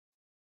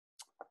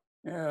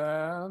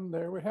And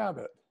there we have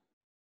it.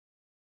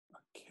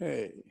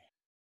 Okay.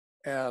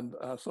 And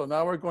so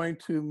now we're going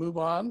to move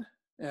on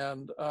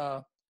and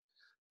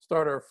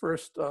start our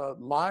first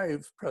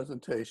live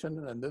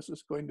presentation. And this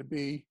is going to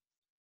be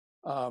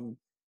um,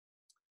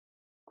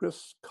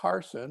 Chris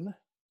Carson.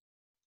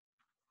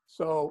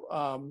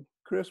 So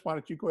Chris, why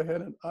don't you go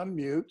ahead and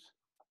unmute?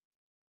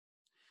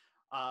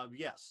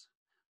 Yes.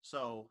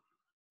 So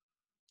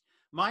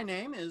my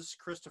name is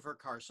Christopher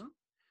Carson.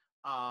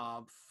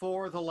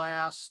 For the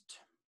last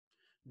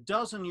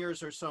dozen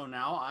years or so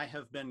now, I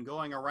have been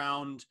going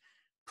around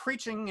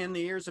preaching in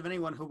the ears of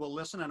anyone who will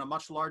listen and a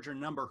much larger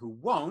number who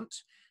won't,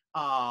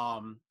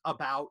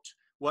 about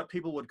what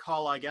people would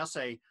call, I guess,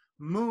 a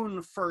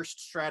moon-first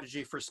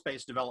strategy for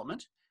space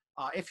development.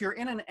 If you're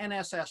in an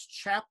NSS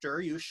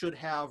chapter, you should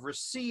have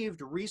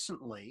received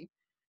recently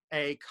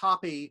a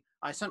copy.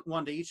 I sent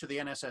one to each of the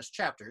NSS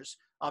chapters,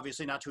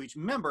 obviously not to each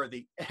member of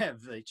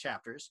the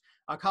chapters,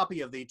 a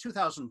copy of the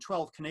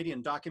 2012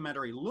 Canadian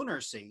documentary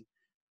Lunacy.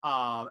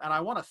 And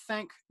I want to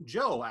thank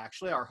Joe,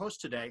 actually, our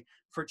host today,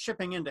 for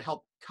chipping in to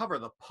help cover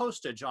the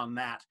postage on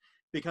that,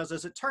 because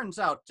as it turns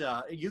out,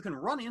 you can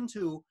run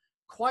into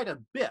quite a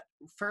bit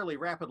fairly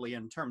rapidly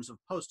in terms of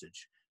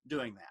postage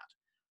doing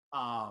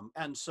that.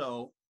 And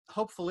so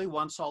hopefully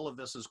once all of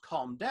this is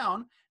calmed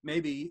down,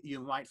 maybe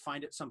you might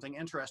find it something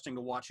interesting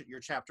to watch at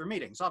your chapter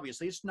meetings.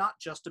 Obviously, it's not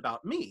just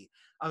about me.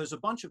 There's a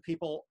bunch of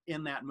people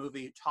in that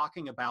movie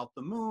talking about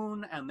the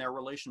moon and their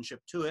relationship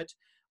to it.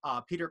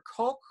 Peter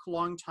Koch,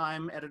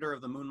 longtime editor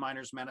of the Moon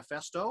Miners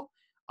Manifesto,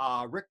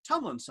 Rick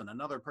Tumlinson,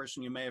 another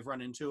person you may have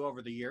run into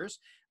over the years,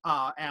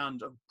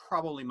 and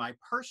probably my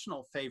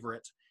personal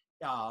favorite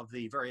of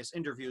the various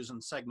interviews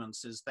and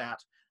segments is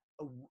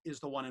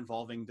the one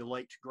involving the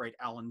late, great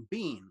Alan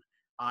Bean.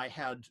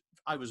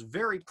 I was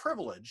very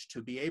privileged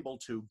to be able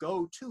to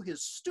go to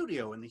his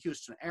studio in the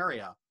Houston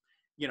area,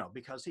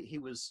 because he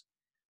was,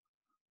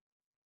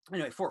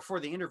 anyway, for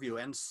the interview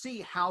and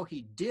see how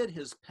he did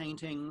his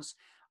paintings.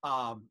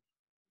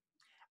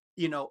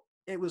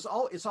 It's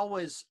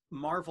always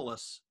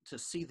marvelous to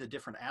see the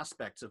different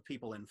aspects of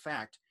people. In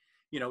fact,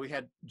 we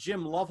had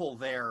Jim Lovell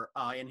there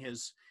in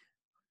his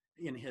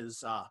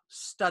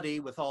study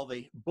with all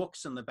the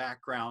books in the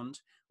background.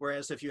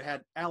 Whereas if you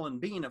had Alan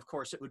Bean, of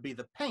course, it would be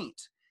the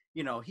paint.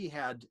 He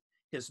had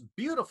his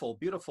beautiful,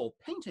 beautiful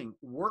painting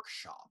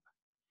workshop.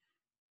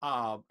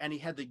 And he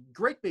had the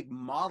great big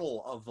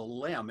model of the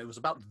limb. It was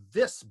about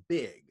this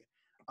big,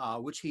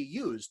 which he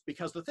used,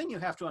 because the thing you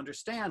have to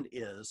understand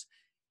is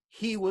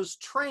he was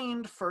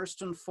trained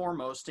first and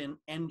foremost in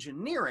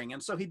engineering.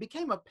 And so he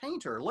became a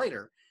painter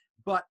later.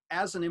 But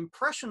as an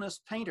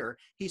impressionist painter,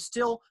 he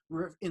still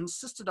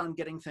insisted on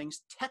getting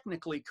things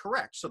technically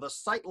correct. So the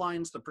sight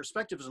lines, the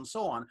perspectives, and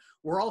so on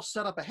were all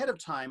set up ahead of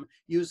time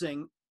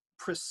using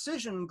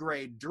precision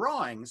grade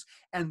drawings.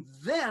 And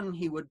then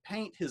he would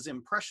paint his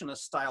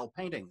impressionist style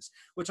paintings,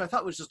 which I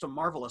thought was just a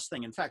marvelous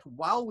thing. In fact,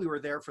 while we were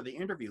there for the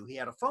interview, he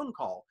had a phone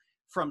call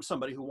from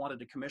somebody who wanted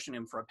to commission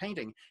him for a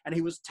painting. And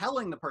he was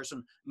telling the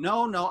person,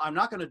 no, I'm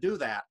not going to do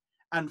that.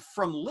 And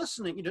from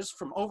listening, just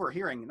from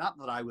overhearing, not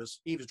that I was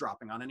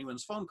eavesdropping on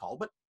anyone's phone call,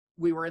 but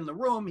we were in the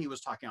room, he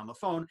was talking on the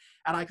phone,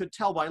 and I could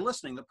tell by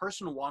listening, the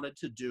person wanted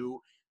to do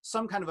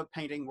some kind of a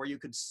painting where you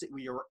could see,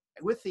 where you're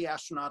with the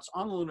astronauts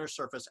on the lunar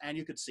surface and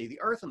you could see the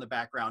Earth in the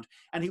background.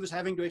 And he was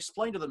having to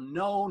explain to them,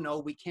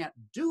 no, we can't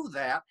do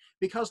that,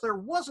 because there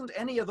wasn't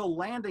any of the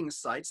landing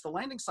sites. The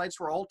landing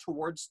sites were all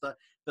towards the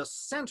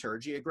center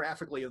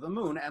geographically of the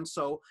moon. And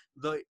so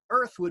the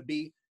Earth would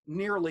be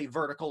nearly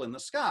vertical in the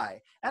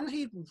sky. And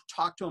he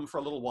talked to him for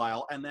a little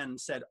while and then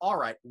said, all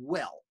right,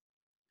 well,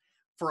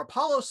 for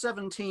Apollo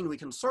 17, we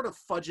can sort of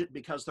fudge it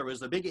because there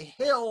was a big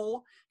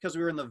hill, because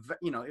we were in the,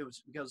 it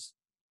was because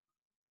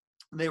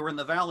they were in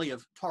the valley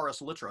of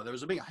Taurus Litra. There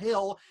was a big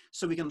hill,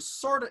 so we can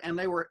sort of, and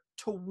they were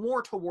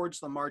more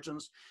towards the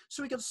margins,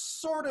 so we could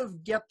sort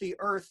of get the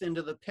Earth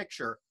into the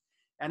picture.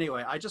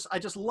 Anyway, I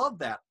just love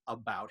that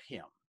about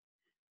him.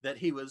 That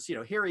he was,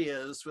 here he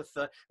is with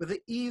the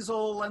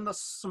easel and the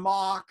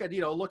smock and,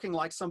 looking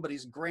like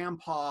somebody's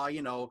grandpa,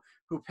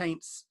 who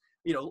paints,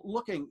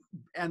 looking,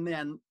 and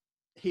then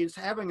he's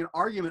having an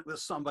argument with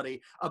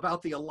somebody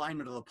about the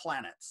alignment of the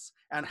planets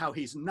and how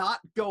he's not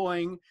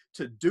going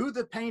to do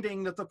the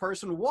painting that the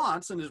person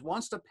wants and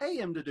wants to pay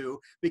him to do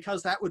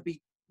because that would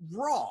be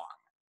wrong.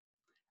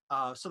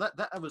 So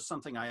that was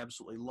something I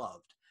absolutely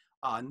loved.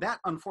 And that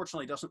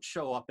unfortunately doesn't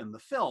show up in the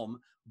film,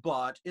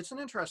 but it's an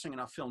interesting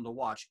enough film to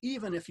watch,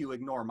 even if you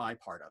ignore my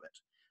part of it.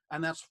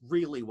 And that's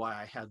really why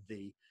I had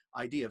the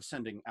idea of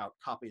sending out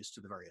copies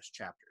to the various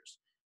chapters.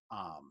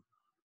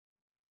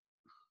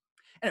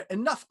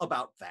 Enough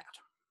about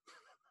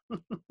that.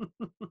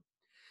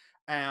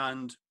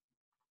 And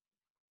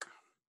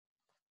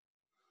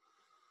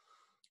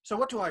so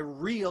what do I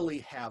really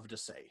have to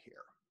say here?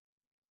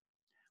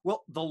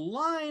 Well, the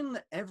line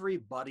that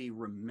everybody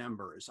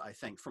remembers, I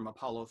think, from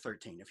Apollo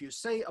 13, if you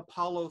say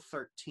Apollo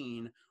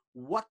 13,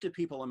 what do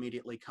people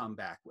immediately come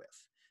back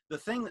with? The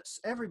thing that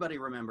everybody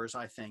remembers,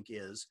 I think,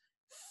 is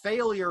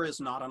failure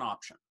is not an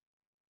option.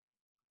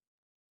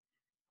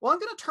 Well, I'm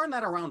going to turn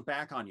that around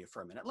back on you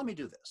for a minute. Let me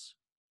do this.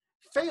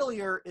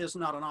 Failure is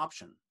not an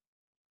option.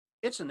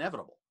 It's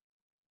inevitable.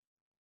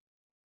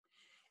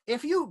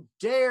 If you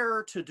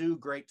dare to do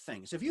great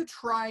things, if you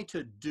try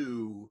to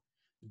do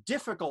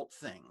difficult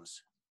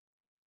things,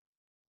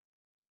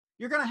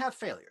 you're going to have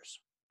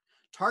failures.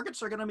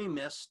 Targets are going to be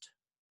missed.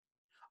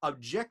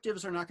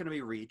 Objectives are not going to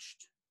be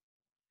reached.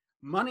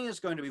 Money is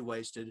going to be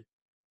wasted.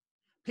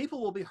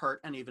 People will be hurt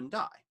and even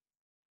die.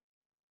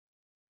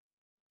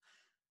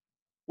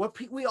 What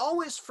we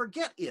always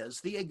forget is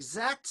the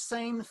exact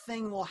same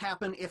thing will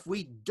happen if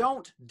we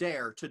don't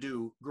dare to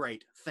do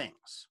great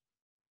things.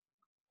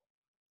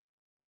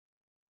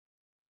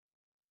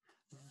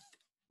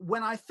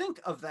 When I think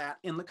of that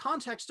in the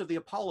context of the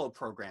Apollo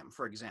program,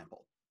 for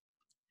example,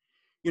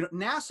 you know,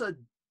 NASA,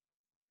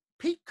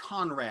 Pete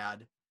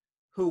Conrad,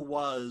 he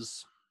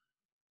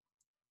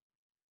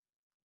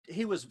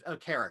was a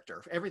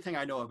character. Everything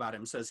I know about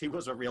him says he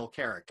was a real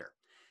character.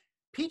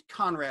 Pete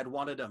Conrad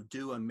wanted to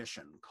do a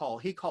mission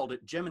he called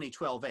it Gemini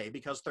 12A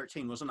because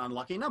 13 was an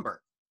unlucky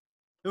number.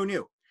 Who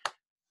knew?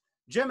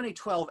 Gemini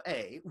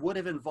 12A would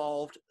have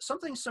involved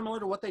something similar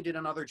to what they did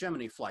in other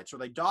Gemini flights, where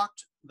they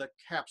docked the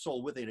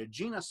capsule with an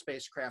Agena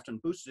spacecraft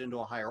and boosted into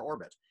a higher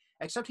orbit.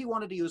 Except he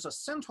wanted to use a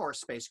Centaur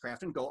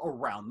spacecraft and go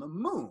around the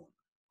moon.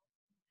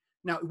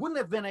 Now, it wouldn't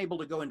have been able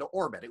to go into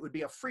orbit. It would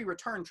be a free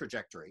return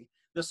trajectory,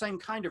 the same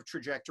kind of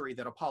trajectory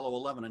that Apollo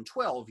 11 and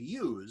 12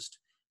 used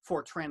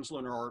for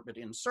translunar orbit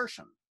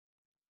insertion.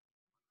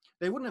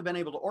 They wouldn't have been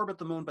able to orbit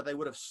the moon, but they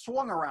would have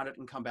swung around it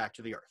and come back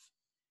to the Earth.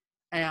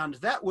 And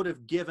that would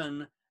have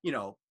given, you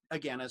know,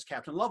 again, as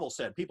Captain Lovell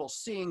said, people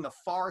seeing the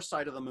far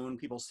side of the moon,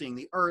 people seeing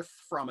the Earth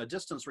from a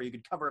distance where you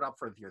could cover it up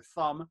with your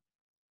thumb.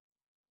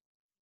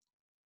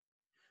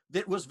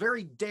 That was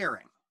very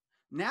daring.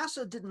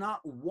 NASA did not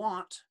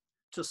want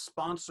to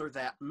sponsor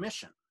that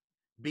mission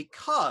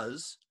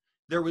because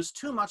there was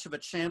too much of a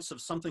chance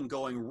of something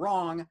going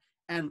wrong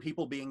and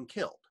people being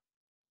killed.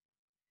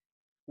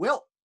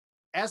 Well,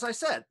 as I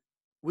said,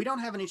 we don't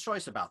have any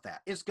choice about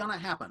that. It's going to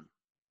happen.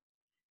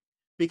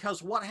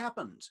 Because what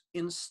happened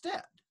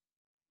instead?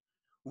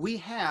 We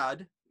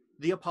had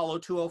the Apollo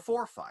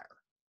 204 fire.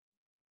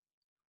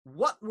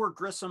 What were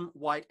Grissom,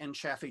 White, and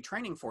Chaffee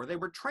training for? They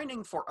were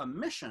training for a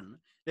mission.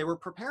 They were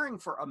preparing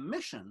for a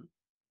mission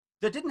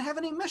that didn't have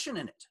any mission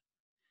in it.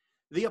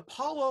 The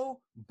Apollo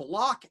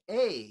Block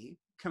A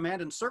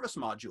command and service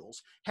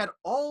modules had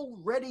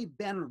already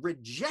been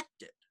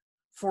rejected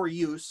for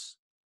use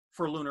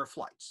for lunar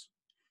flights.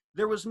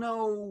 There was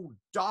no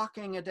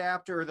docking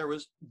adapter. There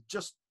was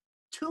just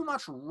too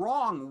much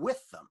wrong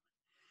with them.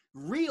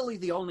 Really,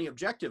 the only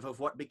objective of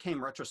what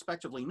became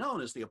retrospectively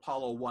known as the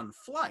Apollo 1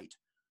 flight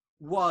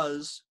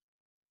was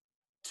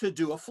to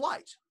do a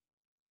flight,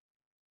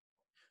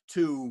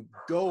 to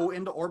go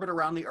into orbit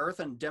around the Earth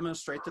and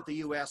demonstrate that the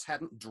US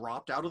hadn't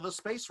dropped out of the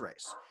space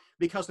race,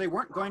 because they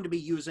weren't going to be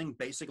using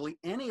basically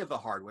any of the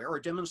hardware or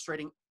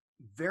demonstrating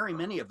very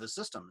many of the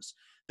systems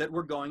that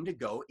were going to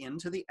go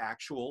into the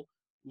actual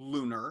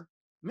lunar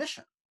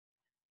mission.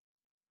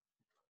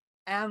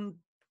 And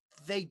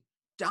they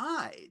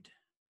died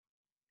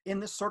in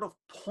this sort of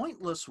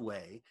pointless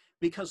way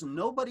because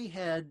nobody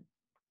had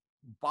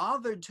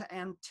bothered to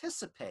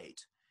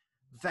anticipate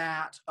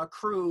that a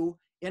crew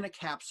in a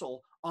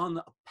capsule on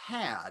a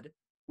pad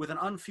with an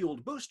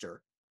unfueled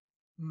booster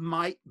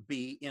might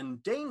be in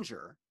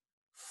danger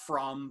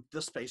from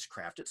the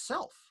spacecraft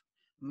itself.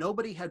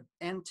 Nobody had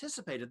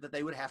anticipated that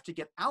they would have to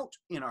get out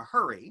in a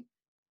hurry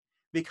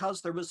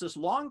because there was this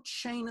long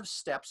chain of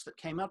steps that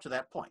came up to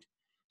that point.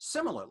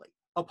 Similarly,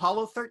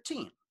 Apollo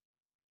 13.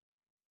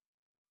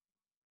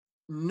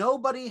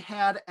 Nobody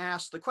had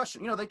asked the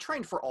question. You know, they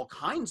trained for all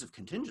kinds of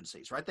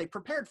contingencies, right? They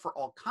prepared for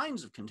all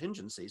kinds of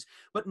contingencies,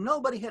 but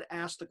nobody had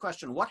asked the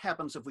question, what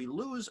happens if we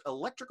lose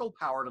electrical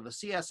power to the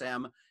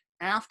CSM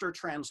after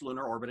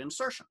translunar orbit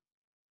insertion?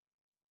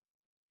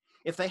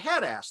 If they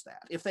had asked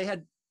that, if they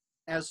had,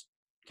 as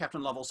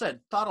Captain Lovell said,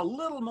 thought a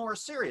little more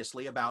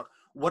seriously about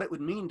what it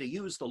would mean to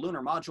use the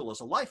lunar module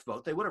as a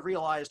lifeboat, they would have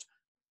realized,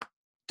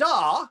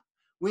 duh,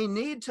 we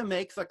need to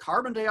make the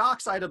carbon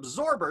dioxide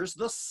absorbers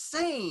the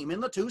same in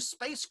the two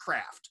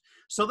spacecraft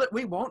so that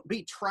we won't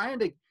be trying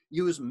to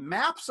use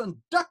maps and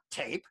duct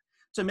tape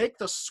to make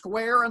the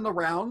square and the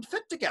round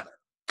fit together.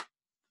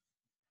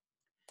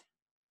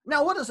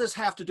 Now, what does this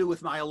have to do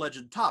with my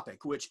alleged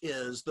topic, which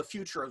is the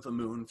future of the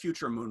moon,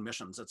 future moon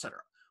missions, etc.?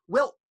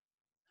 Well,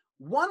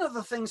 one of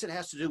the things it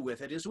has to do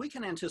with it is we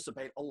can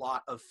anticipate a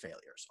lot of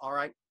failures, all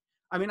right?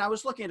 I mean, I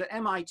was looking at an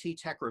MIT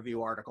Tech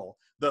Review article,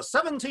 the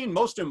 17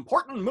 most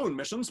important moon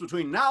missions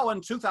between now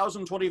and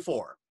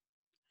 2024.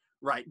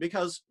 Right,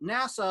 because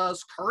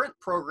NASA's current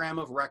program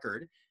of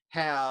record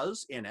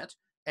has in it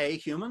a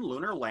human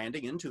lunar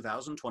landing in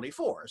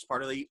 2024 as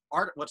part of the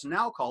what's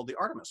now called the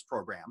Artemis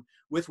program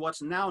with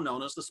what's now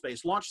known as the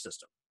Space Launch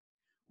System.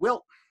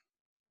 Well,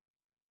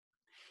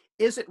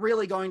 is it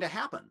really going to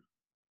happen?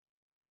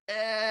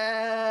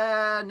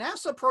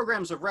 NASA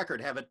programs of record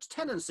have a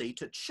tendency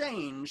to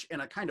change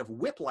in a kind of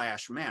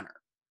whiplash manner.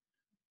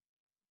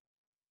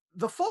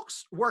 The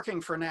folks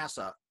working for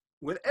NASA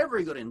with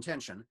every good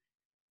intention,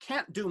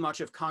 can't do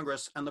much if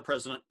Congress and the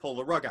president pull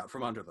the rug out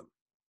from under them.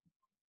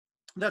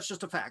 That's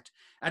just a fact.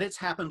 And it's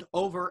happened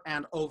over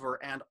and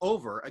over and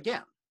over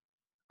again.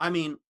 I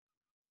mean,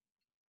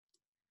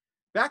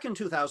 back in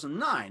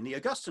 2009, the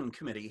Augustine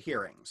Committee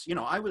hearings,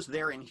 I was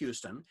there in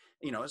Houston,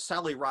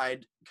 Sally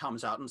Ride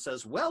comes out and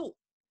says, well,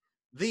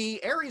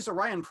 the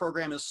Ares-Orion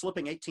program is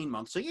slipping 18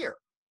 months a year.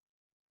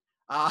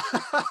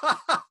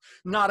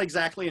 Not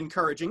exactly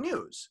encouraging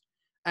news.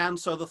 And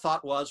so the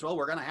thought was, well,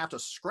 we're going to have to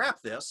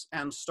scrap this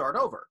and start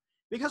over.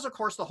 Because, of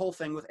course, the whole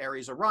thing with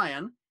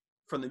Ares-Orion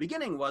from the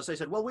beginning was they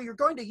said, well, we are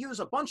going to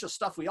use a bunch of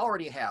stuff we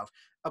already have,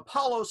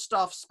 Apollo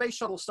stuff, space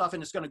shuttle stuff,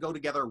 and it's going to go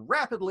together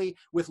rapidly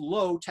with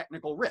low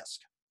technical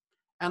risk.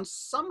 And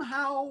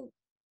somehow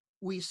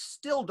we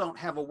still don't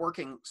have a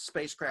working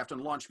spacecraft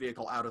and launch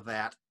vehicle out of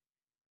that.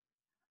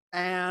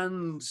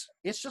 And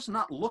it's just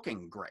not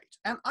looking great.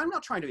 And I'm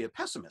not trying to be a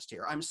pessimist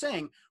here. I'm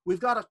saying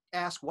we've got to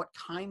ask what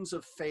kinds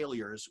of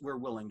failures we're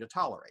willing to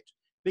tolerate,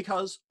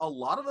 because a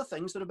lot of the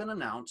things that have been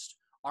announced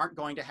aren't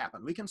going to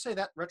happen. We can say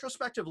that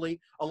retrospectively,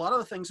 a lot of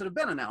the things that have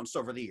been announced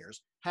over the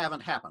years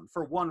haven't happened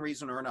for one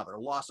reason or another,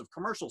 loss of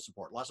commercial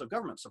support, loss of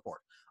government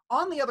support.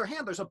 On the other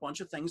hand, there's a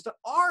bunch of things that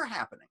are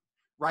happening,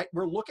 right?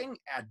 We're looking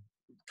at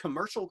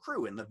commercial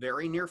crew in the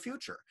very near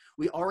future.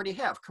 We already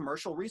have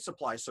commercial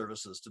resupply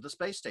services to the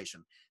space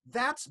station.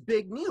 That's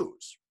big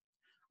news.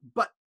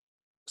 But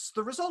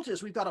the result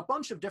is we've got a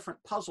bunch of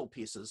different puzzle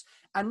pieces,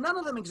 and none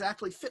of them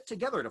exactly fit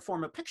together to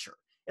form a picture.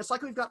 It's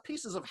like we've got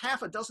pieces of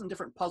half a dozen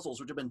different puzzles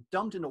which have been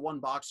dumped into one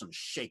box and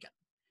shaken.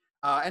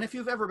 And if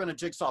you've ever been a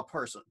jigsaw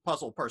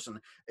puzzle person,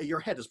 your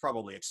head is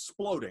probably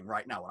exploding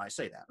right now when I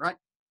say that, right?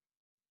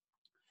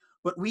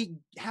 But we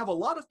have a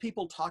lot of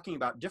people talking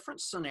about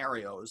different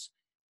scenarios,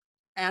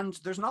 and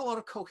there's not a lot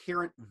of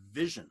coherent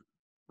vision,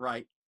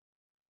 right?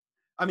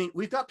 I mean,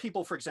 we've got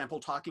people, for example,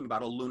 talking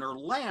about a lunar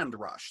land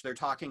rush. They're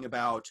talking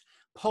about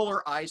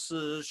polar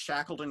ices,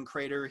 Shackleton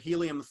crater,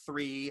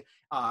 helium-3.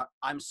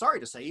 I'm sorry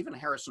to say, even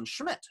Harrison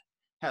Schmitt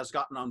has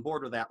gotten on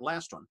board with that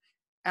last one.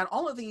 And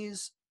all of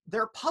these,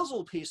 they're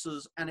puzzle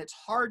pieces, and it's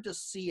hard to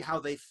see how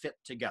they fit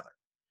together.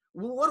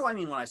 What do I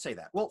mean when I say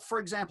that? Well, for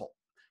example,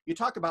 you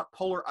talk about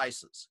polar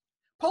ices.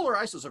 Polar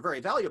ices are very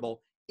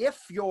valuable if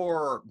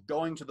you're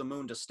going to the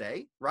moon to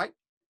stay, right?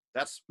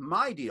 That's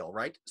my deal,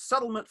 right?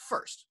 Settlement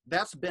first.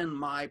 That's been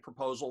my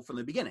proposal from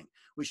the beginning.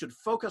 We should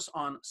focus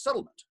on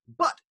settlement.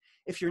 But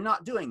if you're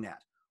not doing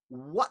that,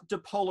 what do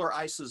polar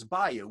ices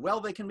buy you? Well,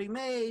 they can be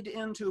made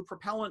into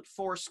propellant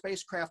for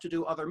spacecraft to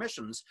do other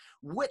missions,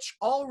 which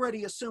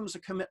already assumes a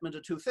commitment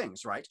to two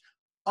things, right?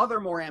 Other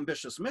more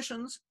ambitious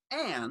missions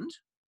and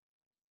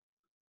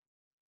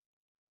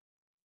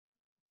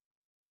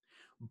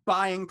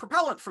buying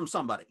propellant from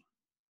somebody.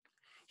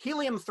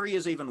 Helium-3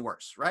 is even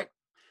worse, right?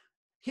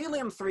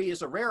 Helium-3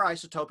 is a rare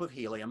isotope of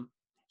helium.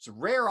 It's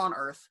rare on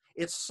Earth.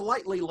 It's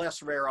slightly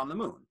less rare on the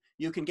moon.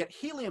 You can get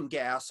helium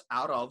gas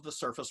out of the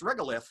surface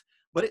regolith,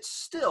 but it's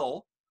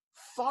still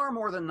far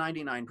more than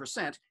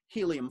 99%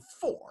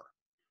 helium-4.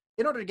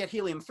 In order to get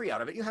helium-3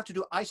 out of it, you have to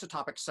do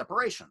isotopic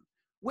separation,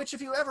 which,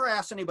 if you ever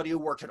ask anybody who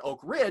worked at Oak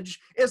Ridge,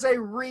 is a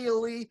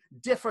really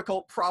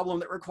difficult problem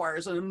that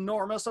requires an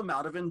enormous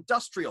amount of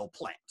industrial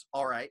plant,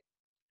 all right?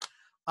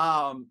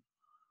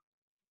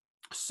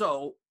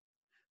 So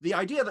the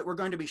idea that we're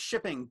going to be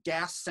shipping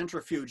gas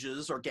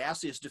centrifuges or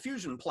gaseous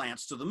diffusion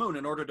plants to the moon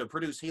in order to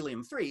produce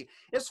helium-3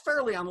 is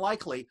fairly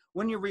unlikely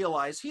when you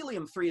realize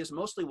helium-3 is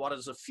mostly what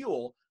is a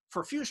fuel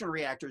for fusion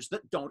reactors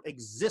that don't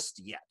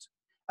exist yet.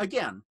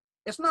 Again,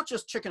 it's not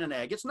just chicken and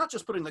egg. It's not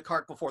just putting the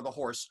cart before the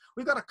horse.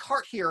 We've got a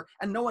cart here,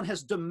 and no one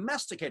has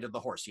domesticated the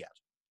horse yet.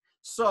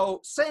 So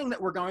saying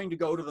that we're going to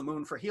go to the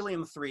moon for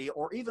helium-3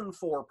 or even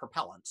for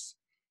propellants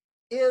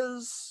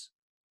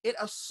it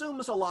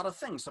assumes a lot of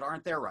things that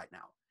aren't there right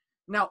now.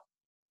 Now,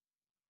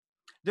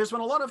 there's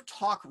been a lot of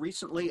talk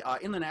recently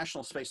in the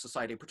National Space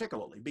Society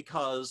particularly,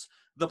 because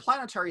the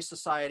Planetary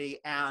Society,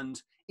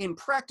 and in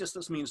practice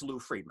this means Lou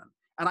Friedman,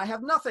 and I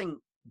have nothing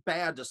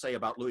bad to say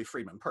about Louis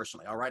Friedman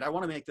personally, all right? I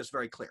want to make this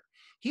very clear.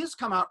 He has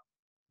come out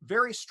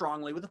very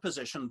strongly with a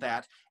position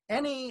that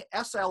any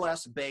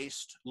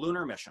SLS-based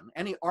lunar mission,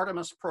 any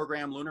Artemis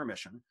program lunar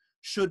mission,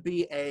 should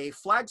be a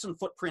flags and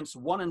footprints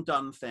one and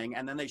done thing,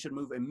 and then they should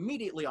move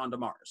immediately onto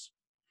Mars.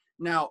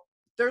 Now,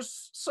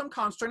 there's some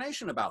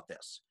consternation about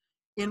this,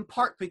 in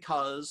part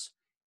because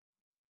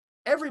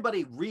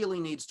everybody really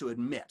needs to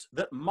admit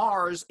that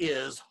Mars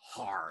is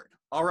hard,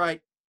 all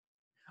right?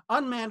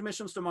 Unmanned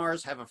missions to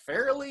Mars have a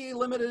fairly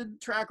limited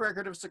track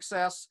record of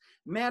success.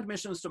 Manned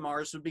missions to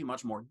Mars would be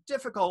much more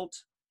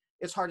difficult.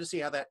 It's hard to see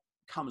how that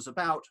comes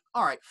about.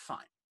 All right, fine.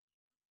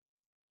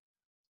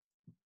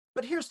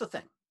 But here's the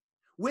thing.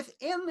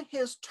 Within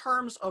his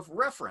terms of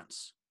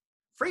reference,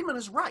 Friedman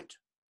is right.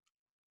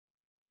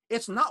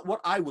 It's not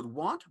what I would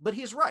want, but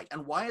he's right.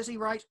 And why is he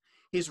right?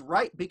 He's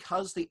right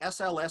because the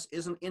SLS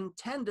isn't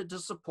intended to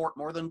support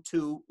more than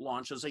 2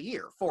 launches a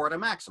year, 4 at a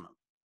maximum.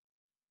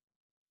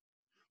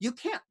 You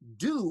can't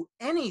do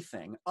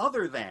anything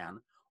other than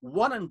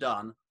one and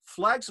done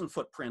flags and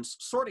footprints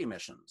sortie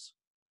missions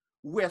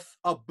with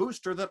a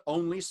booster that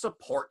only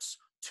supports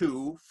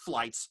 2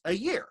 flights a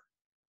year.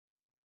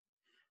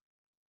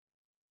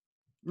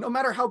 No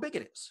matter how big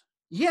it is.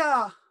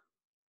 Yeah,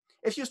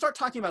 if you start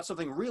talking about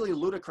something really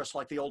ludicrous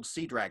like the old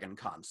Sea Dragon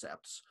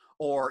concepts,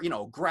 or, you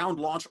know, ground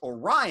launch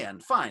Orion,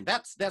 fine,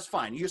 that's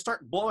fine. You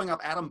start blowing up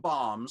atom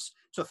bombs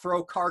to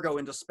throw cargo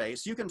into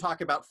space, you can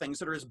talk about things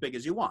that are as big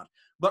as you want.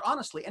 But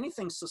honestly,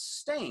 anything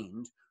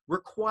sustained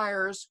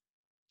requires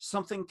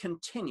something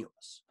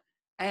continuous.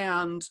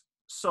 And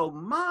so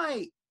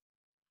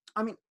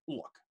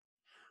look,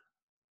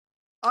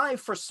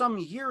 I've for some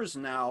years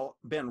now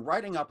been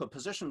writing up a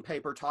position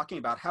paper talking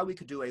about how we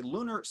could do a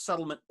lunar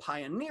settlement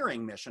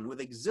pioneering mission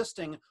with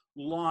existing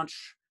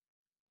launch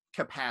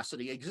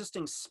capacity,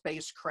 existing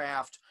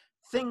spacecraft,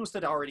 things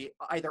that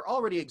either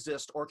already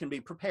exist or can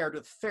be prepared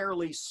with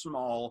fairly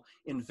small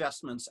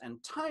investments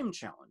and time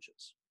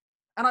challenges.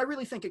 And I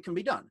really think it can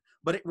be done,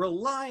 but it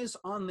relies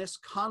on this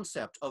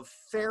concept of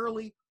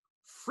fairly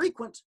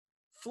frequent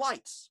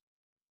flights.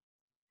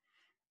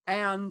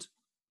 And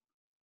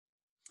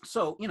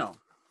so, you know,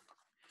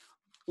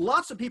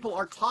 lots of people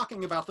are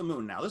talking about the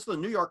moon now. This is the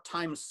New York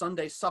Times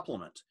Sunday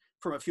supplement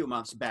from a few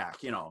months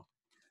back, you know,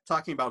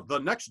 talking about the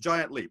next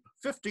giant leap,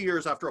 50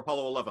 years after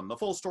Apollo 11. The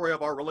full story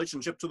of our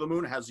relationship to the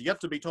moon has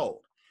yet to be told.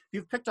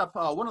 You've picked up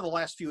one of the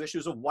last few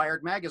issues of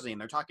Wired magazine.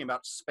 They're talking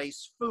about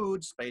space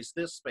food, space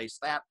this, space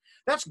that.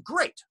 That's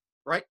great,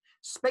 right?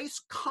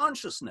 Space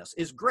consciousness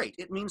is great.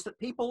 It means that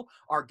people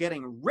are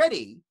getting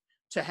ready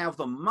to have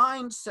the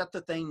mindset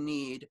that they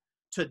need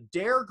to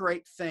dare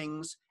great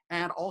things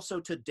and also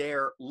to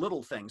dare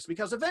little things.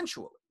 Because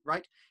eventually,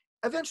 right?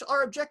 Eventually,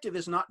 our objective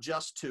is not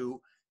just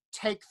to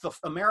take the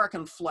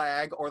American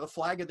flag or the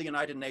flag of the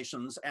United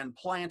Nations and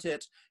plant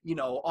it, you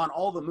know, on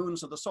all the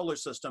moons of the solar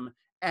system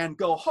and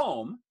go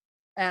home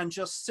and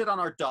just sit on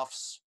our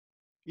duffs,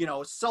 you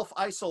know,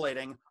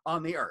 self-isolating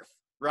on the Earth,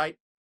 right?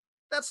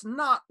 That's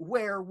not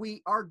where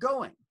we are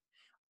going.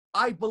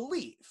 I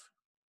believe,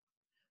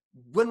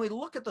 when we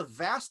look at the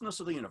vastness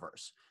of the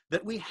universe,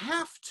 that we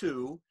have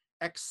to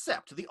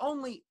accept the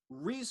only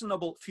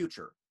reasonable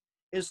future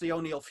is the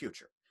O'Neill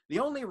future. The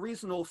only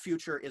reasonable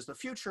future is the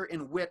future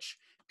in which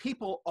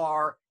people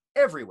are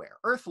everywhere.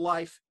 Earth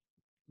life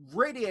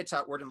radiates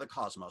outward in the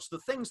cosmos. The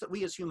things that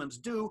we as humans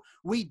do,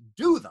 we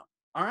do them,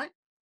 all right?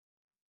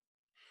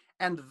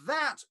 And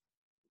that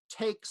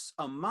takes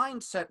a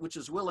mindset which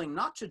is willing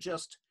not to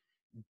just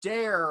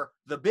dare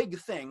the big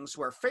things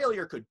where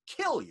failure could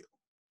kill you,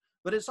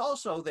 but it's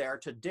also there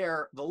to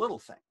dare the little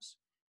things.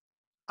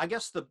 I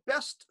guess the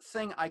best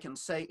thing I can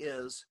say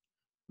is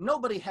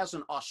nobody has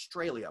an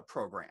Australia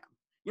program.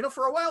 You know,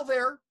 for a while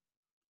there,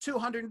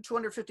 200,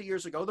 250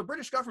 years ago, the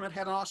British government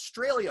had an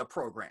Australia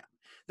program.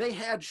 They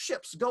had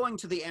ships going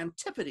to the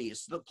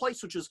Antipodes, the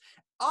place which is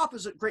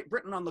opposite Great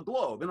Britain on the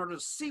globe, in order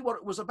to see what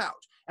it was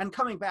about, and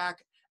coming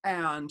back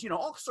and, you know,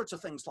 all sorts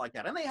of things like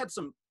that. And they had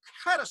some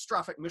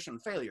catastrophic mission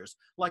failures,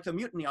 like the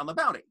mutiny on the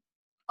Bounty.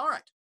 All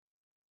right.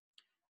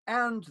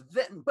 And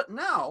then, but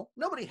now,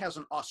 nobody has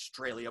an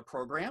Australia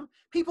program.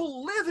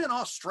 People live in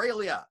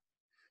Australia.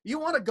 You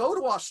want to go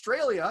to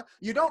Australia,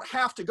 you don't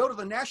have to go to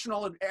the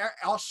National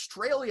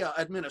Australia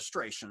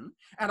Administration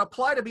and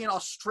apply to be an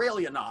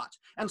Australianaut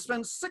and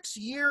spend 6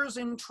 years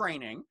in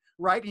training,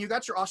 right? And you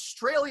got your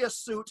Australia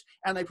suit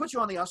and they put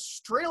you on the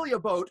Australia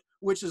boat,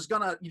 which is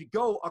gonna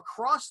go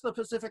across the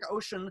Pacific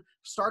Ocean,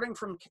 starting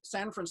from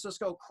San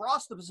Francisco,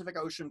 cross the Pacific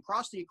Ocean,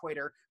 cross the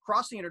equator,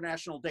 cross the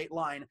international date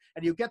line,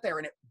 and you get there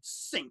and it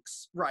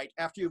sinks, right?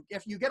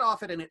 If you get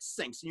off it and it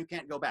sinks and you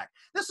can't go back.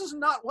 This is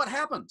not what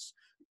happens.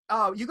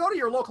 You go to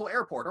your local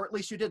airport, or at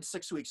least you did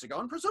 6 weeks ago,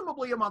 and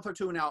presumably a month or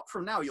two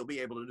from now you'll be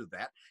able to do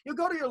that. You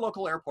go to your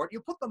local airport, you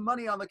put the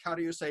money on the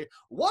counter, you say,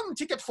 1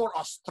 ticket for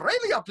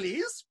Australia,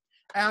 please.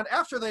 And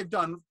after they've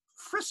done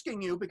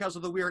frisking you because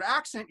of the weird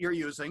accent you're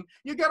using,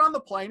 you get on the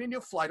plane and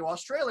you fly to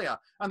Australia.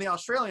 And the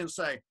Australians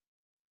say,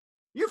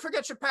 you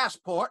forget your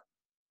passport.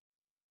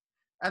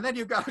 And then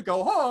you've got to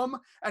go home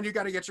and you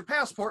got to get your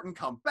passport and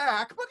come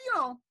back. But, you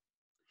know,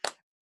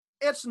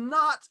 it's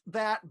not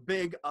that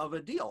big of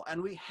a deal.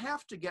 And we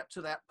have to get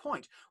to that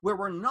point where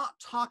we're not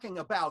talking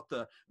about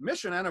the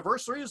mission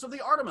anniversaries of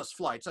the Artemis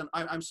flights. And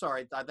I'm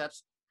sorry,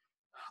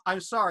 I'm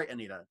sorry,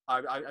 Anita.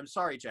 I'm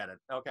sorry, Janet,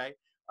 okay?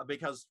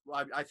 Because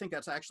I think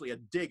that's actually a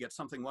dig at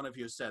something one of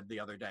you said the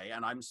other day.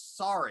 And I'm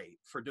sorry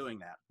for doing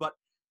that. But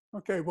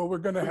okay, well, we're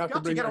going to have to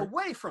bring get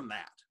away from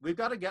that. We've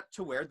got to get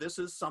to where this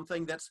is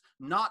something that's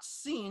not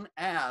seen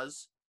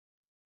as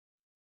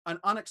an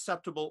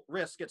unacceptable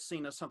risk. It's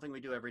seen as something we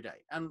do every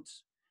day. And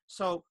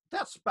so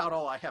that's about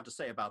all I have to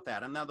say about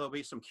that. And then there'll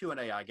be some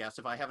Q&A, I guess,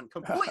 if I haven't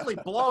completely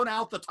blown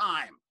out the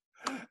time.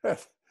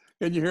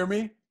 Can you hear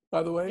me,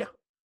 by the way?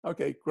 Yeah.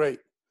 Okay, great.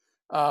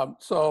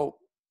 So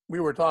we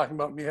were talking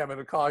about me having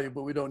to call you,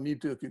 but we don't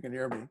need to if you can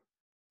hear me.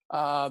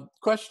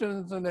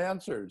 Questions and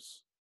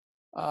answers.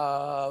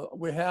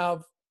 We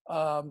have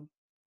a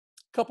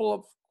couple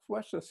of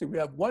questions. Let's see, we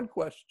have one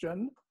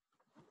question.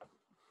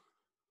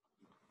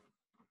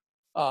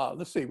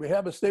 Let's see, we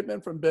have a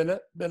statement from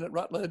Bennett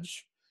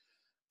Rutledge.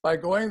 by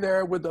going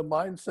there with the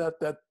mindset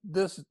that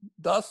this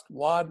dust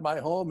wad my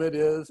home it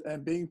is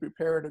and being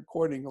prepared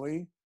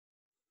accordingly.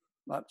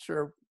 Not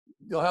sure,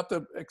 you'll have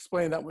to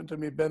explain that one to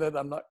me, Bennett.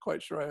 I'm not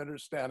quite sure I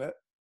understand it.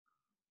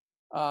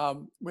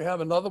 We have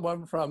another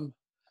one from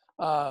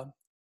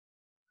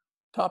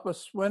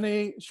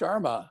Tapaswini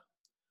Sharma.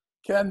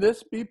 Can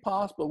this be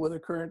possible with the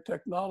current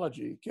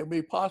technology? Can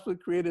we possibly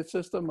create a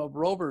system of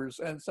rovers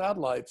and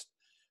satellites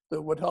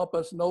that would help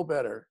us know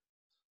better?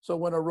 So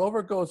when a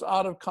rover goes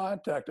out of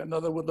contact,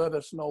 another would let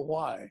us know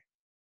why.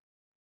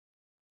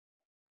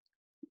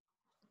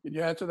 Can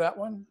you answer that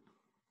one?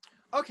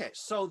 Okay,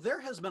 so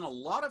there has been a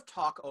lot of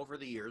talk over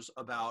the years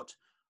about,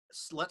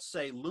 let's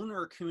say,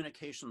 lunar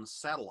communication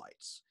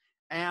satellites.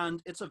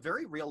 And it's a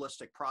very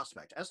realistic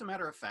prospect. As a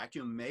matter of fact,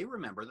 you may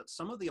remember that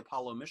some of the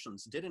Apollo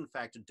missions did in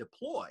fact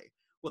deploy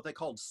what they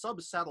called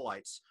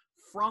sub-satellites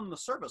from the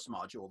service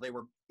module. They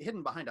were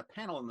hidden behind a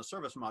panel in the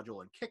service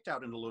module and kicked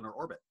out into lunar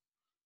orbit.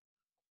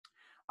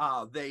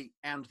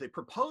 The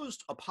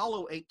proposed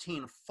Apollo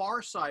 18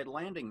 Farside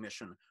landing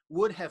mission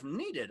would have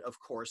needed, of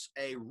course,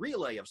 a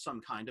relay of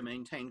some kind to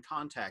maintain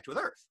contact with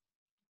Earth.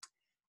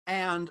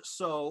 And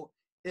so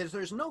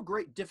there's no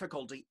great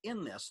difficulty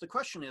in this. The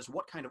question is,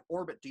 what kind of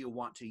orbit do you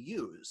want to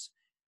use?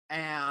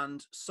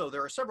 And so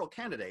there are several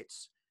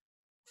candidates.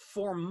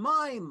 For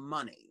my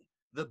money,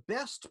 the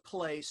best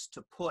place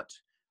to put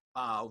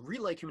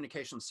relay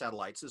communication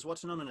satellites is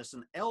what's known as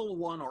an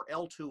L1 or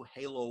L2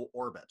 halo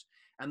orbit.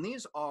 And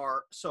these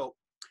are, so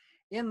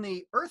in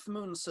the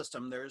Earth-Moon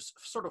system, there's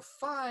sort of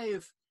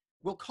 5,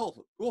 we'll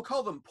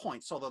call them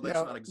points, although that's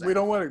not exactly. We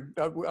don't want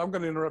to, I'm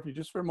going to interrupt you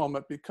just for a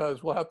moment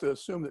because we'll have to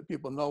assume that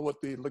people know what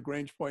the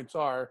Lagrange points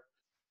are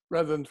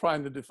rather than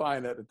trying to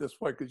define it at this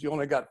point because you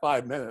only got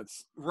 5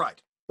 minutes.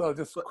 Right. So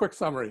just a quick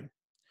summary.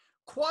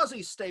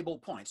 Quasi-stable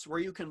points where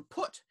you can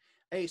put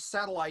a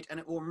satellite and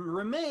it will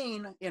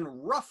remain in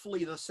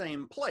roughly the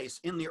same place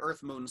in the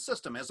Earth-Moon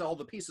system as all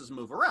the pieces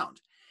move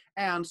around.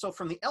 And so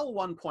from the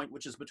L1 point,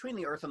 which is between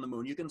the Earth and the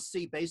Moon, you can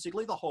see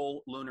basically the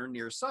whole lunar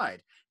near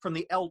side. From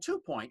the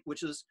L2 point,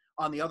 which is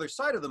on the other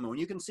side of the Moon,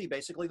 you can see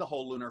basically the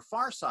whole lunar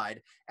far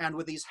side. And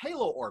with these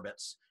halo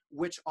orbits,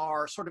 which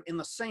are sort of in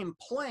the same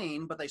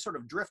plane, but they sort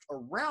of drift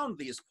around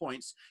these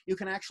points, you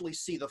can actually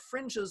see the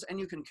fringes and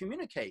you can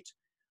communicate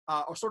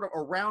or sort of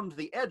around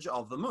the edge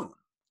of the Moon.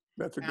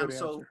 That's a good answer.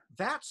 So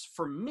that's,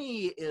 for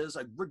me, is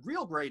a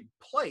real great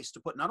place to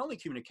put not only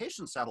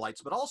communication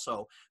satellites, but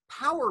also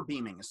power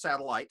beaming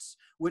satellites,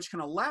 which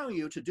can allow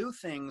you to do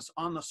things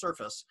on the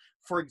surface.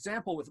 For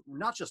example, with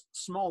not just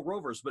small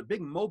rovers, but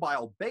big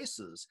mobile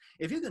bases.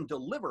 If you can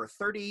deliver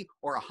 30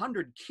 or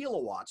 100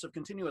 kilowatts of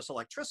continuous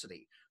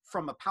electricity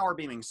from a power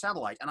beaming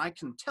satellite, and I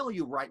can tell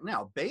you right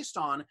now, based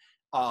on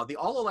the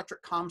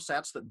all-electric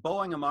ComSats that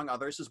Boeing, among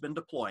others, has been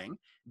deploying,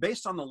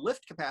 based on the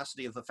lift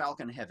capacity of the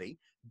Falcon Heavy,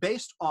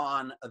 based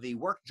on the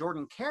work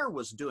Jordan Kerr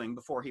was doing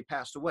before he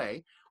passed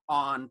away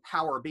on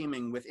power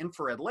beaming with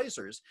infrared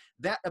lasers,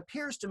 that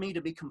appears to me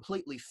to be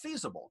completely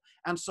feasible.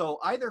 And so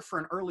either for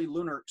an early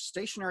lunar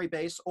stationary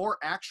base or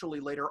actually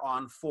later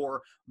on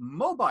for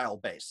mobile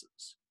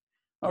bases,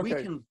 we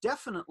can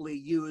definitely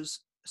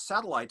use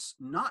satellites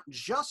not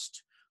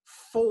just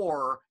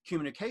for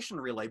communication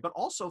relay, but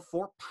also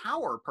for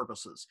power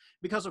purposes.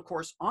 Because of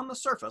course, on the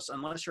surface,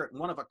 unless you're at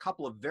one of a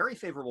couple of very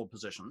favorable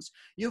positions,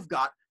 you've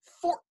got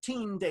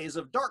 14 days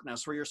of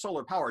darkness where your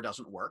solar power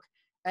doesn't work.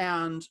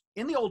 And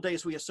in the old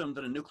days, we assumed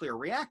that a nuclear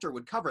reactor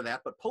would cover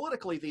that, but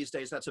politically these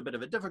days, that's a bit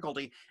of a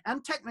difficulty.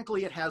 And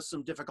technically it has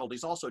some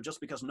difficulties also just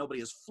because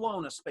nobody has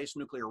flown a space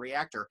nuclear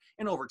reactor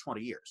in over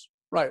 20 years.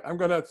 Right, I'm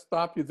gonna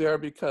stop you there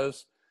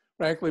because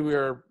frankly,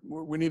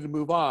 we need to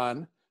move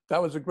on.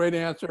 That was a great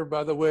answer.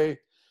 By the way,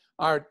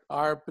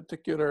 our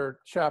particular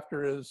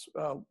chapter is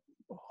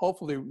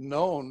hopefully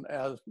known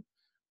as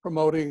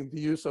promoting the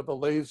use of a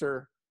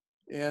laser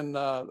in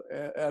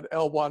at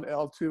L1,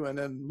 L2, and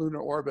then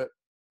lunar orbit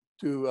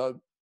to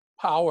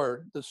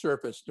power the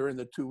surface during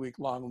the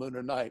 2-week-long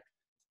lunar night.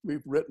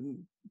 We've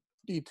written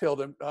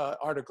detailed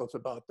articles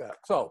about that.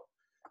 So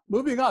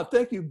moving on,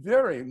 thank you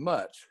very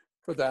much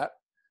for that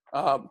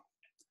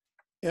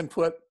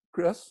input,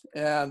 Chris.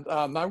 And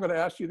now I'm going to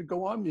ask you to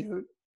go on mute